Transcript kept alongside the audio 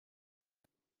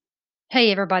Hey,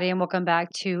 everybody, and welcome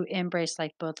back to Embrace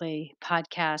Life Boldly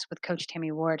podcast with Coach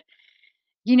Tammy Ward.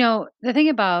 The thing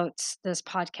about this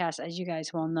podcast, as you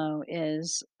guys well know,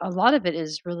 is a lot of it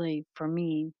is really for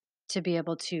me to be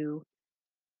able to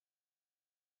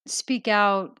speak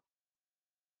out,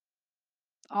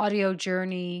 audio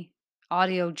journey,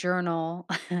 audio journal,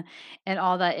 and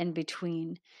all that in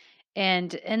between.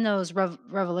 And in those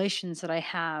revelations that I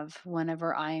have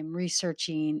whenever I'm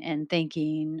researching and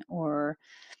thinking or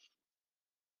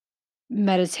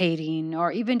meditating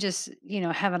or even just,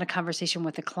 having a conversation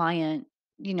with a client,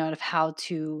 of how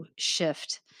to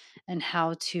shift and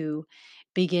how to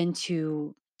begin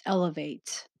to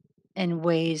elevate in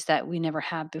ways that we never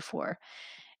have before.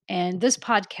 And this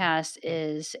podcast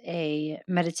is a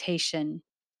meditation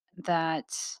that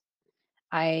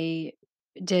I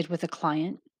did with a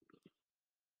client.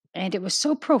 And it was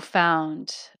so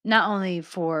profound, not only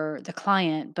for the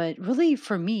client, but really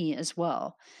for me as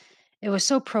well. It was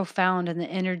so profound in the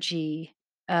energy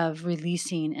of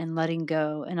releasing and letting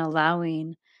go and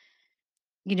allowing,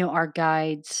 our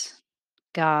guides,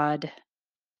 God,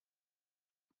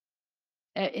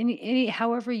 any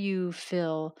however you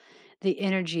feel the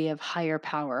energy of higher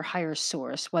power, higher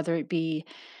source, whether it be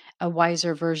a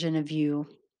wiser version of you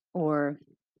or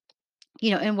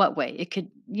in what way it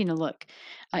could, look,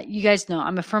 you guys know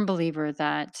I'm a firm believer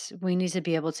that we need to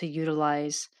be able to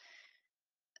utilize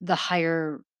the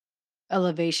higher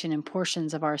elevation and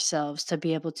portions of ourselves to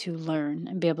be able to learn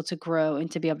and be able to grow and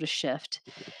to be able to shift.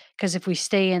 Because if we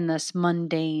stay in this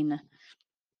mundane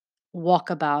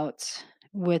walkabout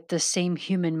with the same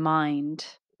human mind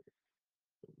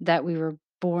that we were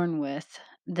born with,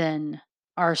 then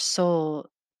our soul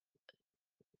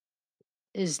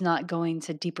is not going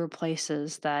to deeper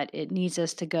places that it needs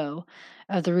us to go,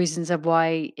 of the reasons of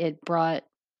why it brought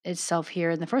itself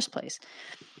here in the first place.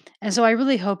 And so I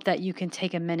really hope that you can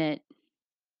take a minute.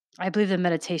 I believe the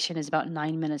meditation is about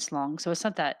 9 minutes long, so it's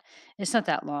not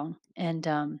that long,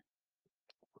 and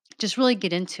just really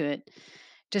get into it.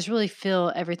 Just really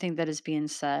feel everything that is being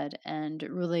said, and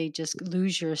really just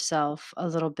lose yourself a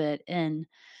little bit in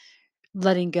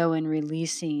letting go and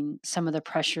releasing some of the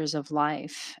pressures of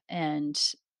life, and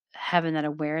having that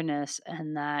awareness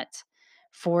and that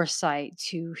foresight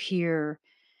to hear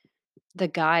the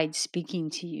guide speaking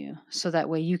to you, so that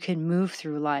way you can move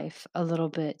through life a little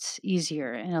bit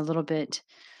easier and a little bit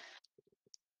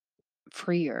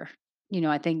freer.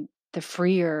 I think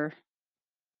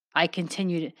I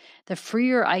continue the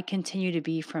freer I continue to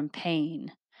be from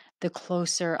pain, the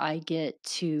closer I get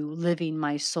to living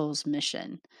my soul's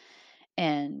mission.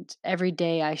 And every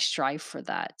day I strive for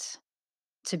that,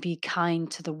 to be kind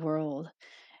to the world,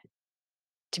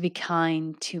 to be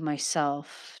kind to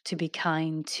myself, to be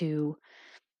kind to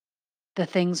the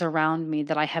things around me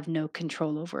that I have no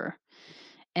control over,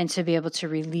 and to be able to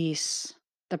release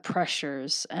the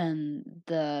pressures and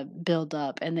the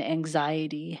buildup and the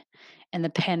anxiety and the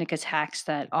panic attacks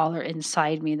that all are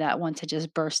inside me that want to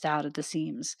just burst out at the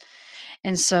seams.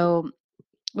 And so,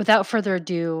 without further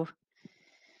ado,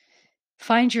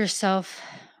 find yourself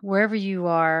wherever you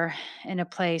are in a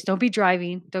place. Don't be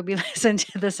driving. Don't be listening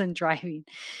to this and driving.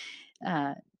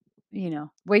 Uh,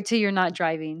 wait till you're not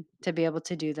driving to be able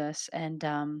to do this. And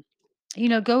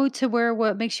go to where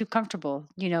what makes you comfortable.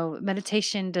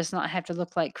 Meditation does not have to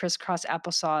look like crisscross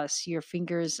applesauce, your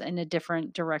fingers in a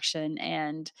different direction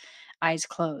and eyes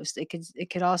closed. It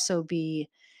could also be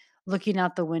looking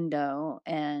out the window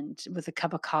and with a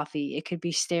cup of coffee. It could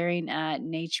be staring at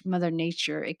mother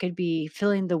nature. It could be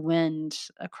feeling the wind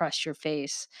across your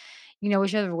face.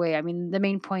 Whichever way. I mean, the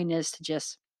main point is to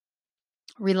just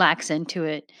relax into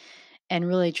it and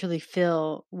really truly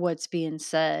feel what's being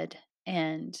said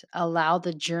and allow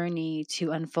the journey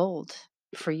to unfold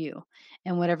for you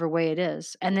in whatever way it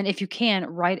is. And then if you can,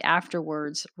 right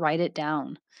afterwards, write it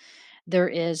down. There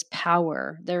is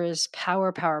power. There is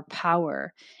power, power,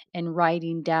 power in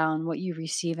writing down what you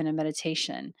receive in a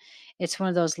meditation. It's one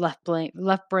of those left brain,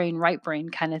 right brain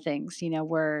kind of things,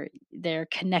 where they're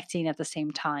connecting at the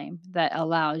same time, that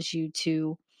allows you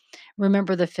to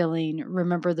remember the feeling,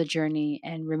 remember the journey,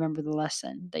 and remember the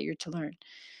lesson that you're to learn.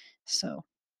 So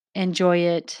enjoy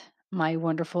it, my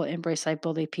wonderful Embrace Life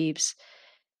Bully peeps,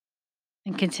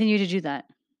 and continue to do that.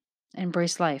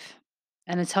 Embrace life.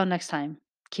 And until next time,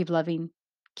 keep loving,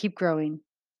 keep growing,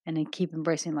 and then keep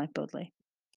embracing life boldly.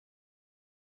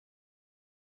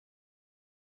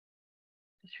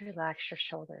 Just relax your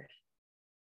shoulders.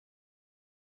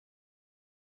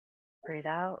 Breathe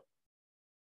out.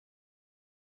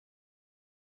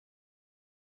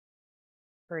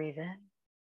 Breathe in.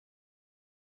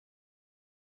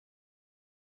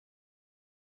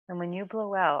 And when you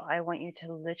blow out, I want you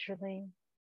to literally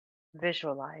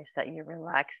visualize that you're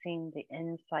relaxing the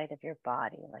inside of your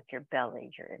body, like your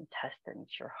belly, your intestines,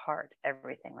 your heart,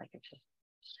 everything, like you're just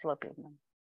sloping them.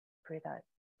 Breathe out,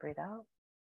 breathe out.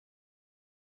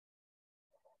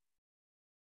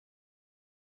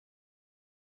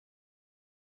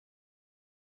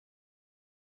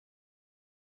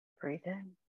 Breathe in.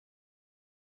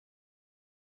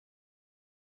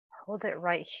 Hold it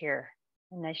right here.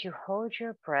 And as you hold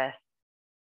your breath,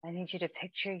 I need you to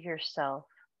picture yourself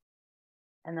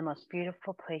in the most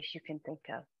beautiful place you can think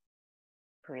of.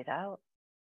 Breathe out.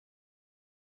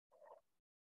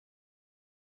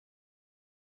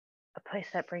 A place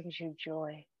that brings you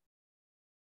joy.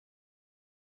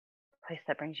 A place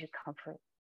that brings you comfort.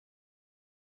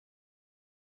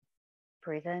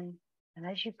 Breathe in. And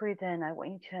as you breathe in, I want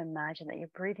you to imagine that you're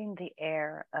breathing the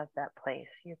air of that place.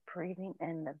 You're breathing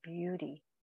in the beauty.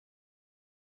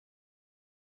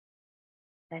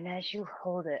 And as you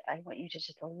hold it, I want you to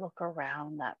just look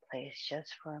around that place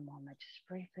just for a moment. Just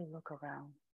briefly look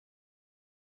around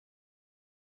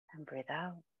and breathe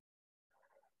out.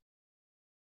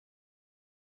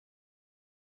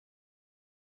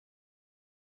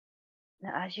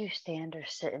 Now, as you stand or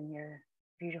sit in your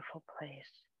beautiful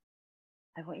place,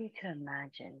 I want you to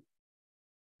imagine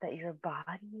that your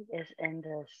body is in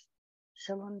this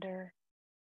cylinder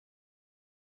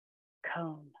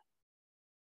cone.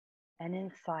 And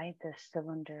inside this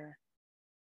cylinder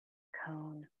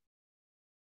cone,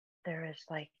 there is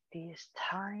like these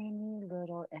tiny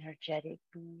little energetic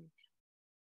beads.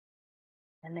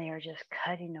 And they are just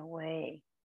cutting away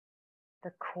the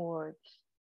cords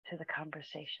to the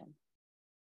conversation.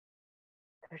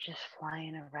 They're just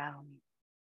flying around,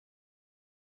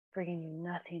 bringing you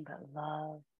nothing but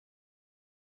love.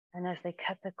 And as they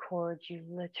cut the cords, you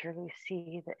literally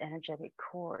see the energetic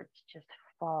cords just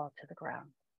fall to the ground.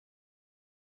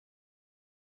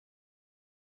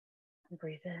 And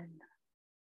breathe in,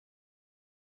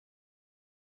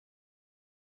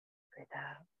 breathe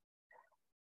out.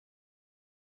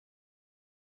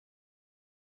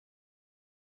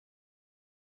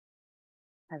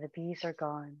 Now the bees are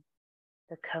gone,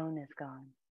 the cone is gone.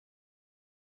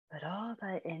 But all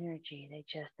that energy they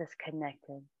just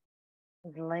disconnected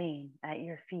is laying at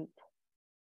your feet.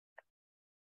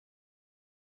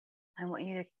 I want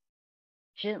you to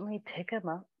gently pick them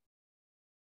up.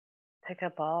 Pick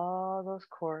up all those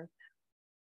cords.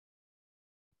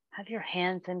 Have your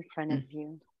hands in front of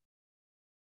you.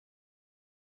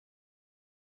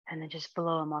 And then just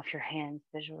blow them off your hands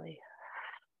visually.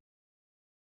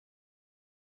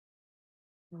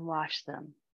 And watch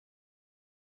them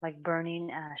like burning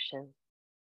ashes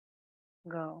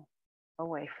go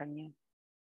away from you.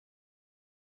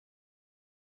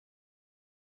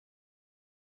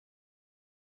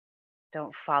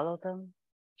 Don't follow them.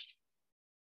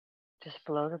 Just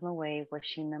blow them away,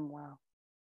 wishing them well.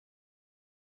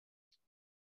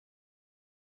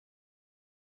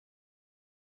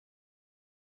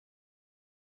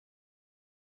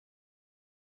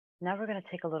 Now we're going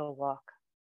to take a little walk.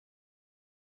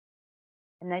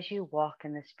 And as you walk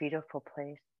in this beautiful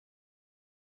place,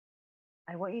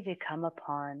 I want you to come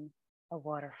upon a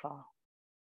waterfall.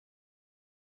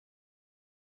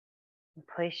 And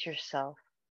place yourself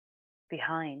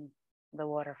behind the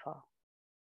waterfall,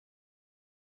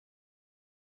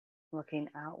 looking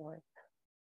outward.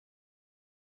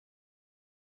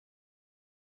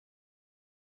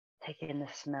 Take in the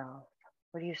smells.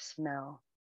 What do you smell?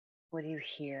 What do you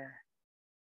hear?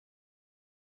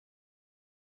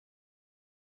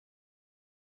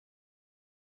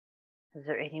 Is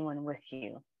there anyone with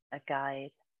you? A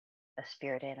guide, a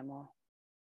spirit animal?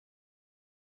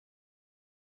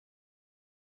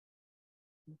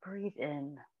 Breathe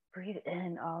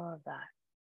in all of that.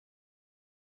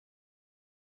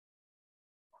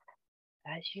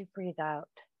 As you breathe out,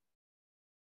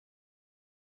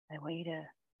 I want you to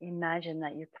imagine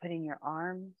that you're putting your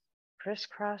arms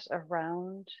crisscross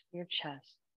around your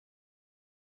chest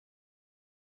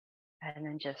and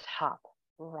then just hop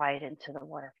right into the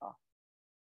waterfall.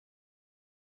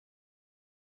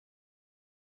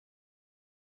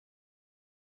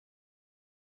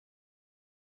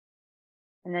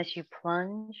 And as you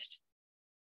plunged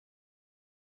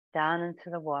down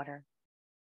into the water,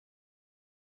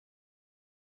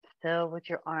 still with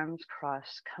your arms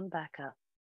crossed, come back up.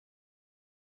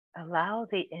 Allow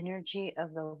the energy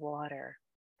of the water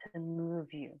to move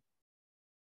you,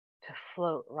 to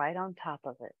float right on top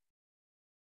of it.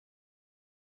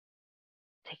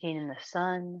 Taking in the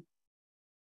sun,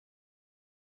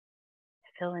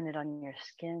 feeling it on your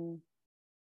skin,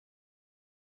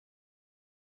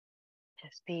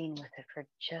 Just being with it for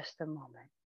just a moment,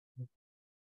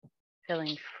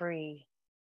 feeling free,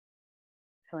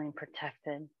 feeling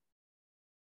protected,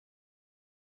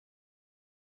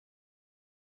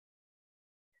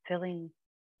 feeling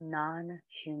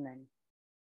non-human,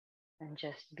 and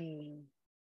just being.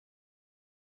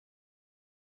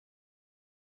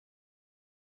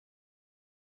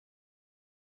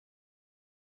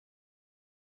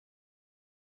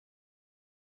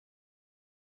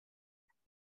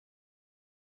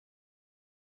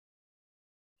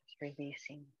 Just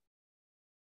releasing,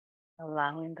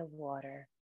 allowing the water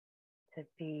to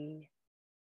be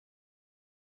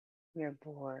your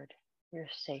board, your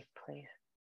safe place,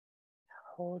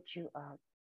 hold you up.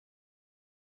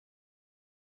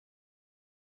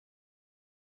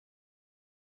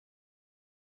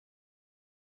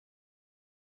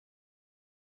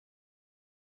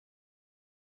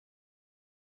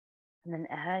 And then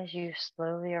as you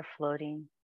slowly are floating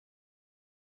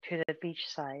to the beach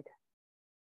side,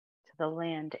 to the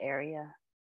land area,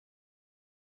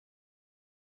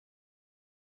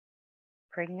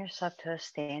 bring yourself to a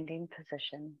standing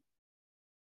position.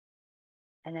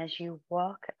 And as you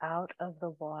walk out of the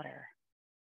water,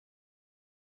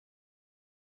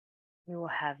 you will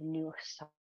have new sight,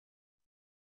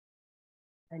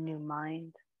 a new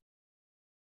mind,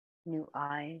 new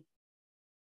eyes,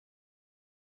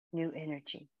 new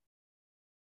energy.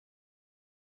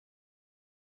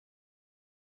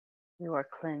 You are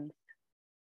cleansed.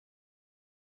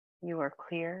 You are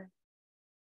clear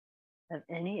of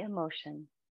any emotion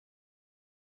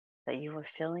that you were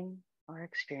feeling or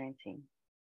experiencing.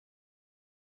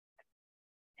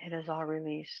 It is all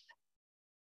released.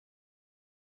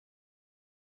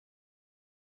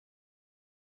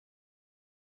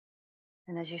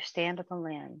 And as you stand on the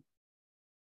land,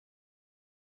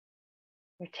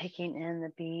 you're taking in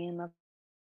the beam of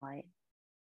light,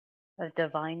 of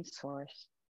divine source,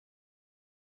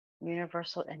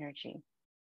 universal energy.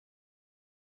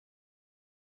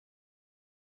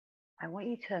 I want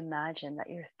you to imagine that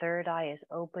your third eye is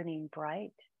opening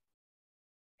bright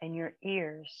and your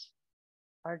ears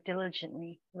are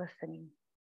diligently listening.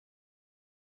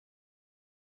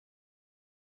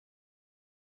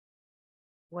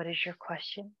 What is your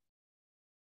question?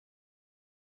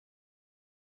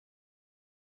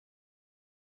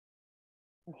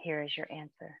 And here is your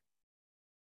answer.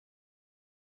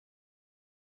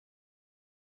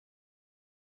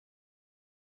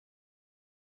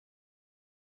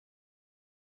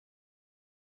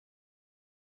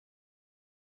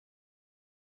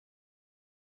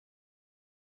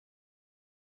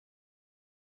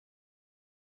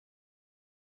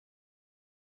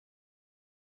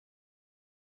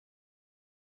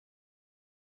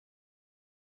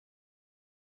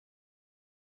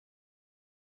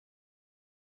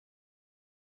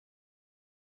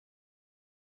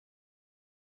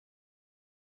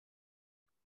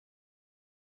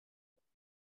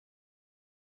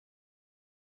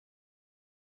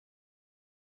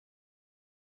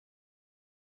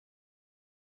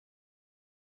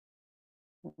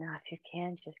 Now, if you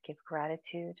can, just give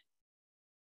gratitude.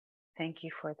 Thank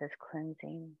you for this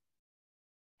cleansing.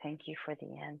 Thank you for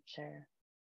the answer.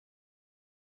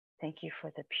 Thank you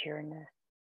for the pureness.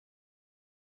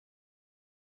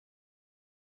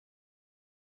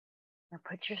 Now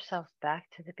put yourself back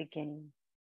to the beginning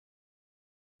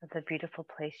of the beautiful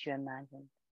place you imagined.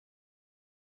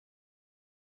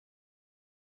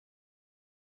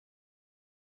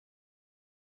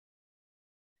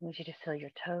 I need you to feel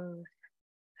your toes,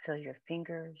 feel your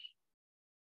fingers,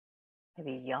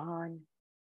 maybe yawn,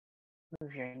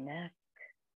 move your neck,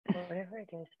 whatever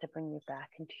it is to bring you back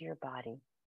into your body.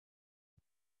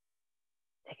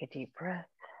 Take a deep breath.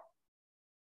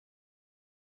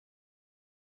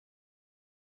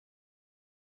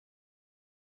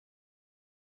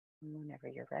 And whenever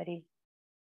you're ready,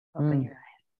 open your eyes.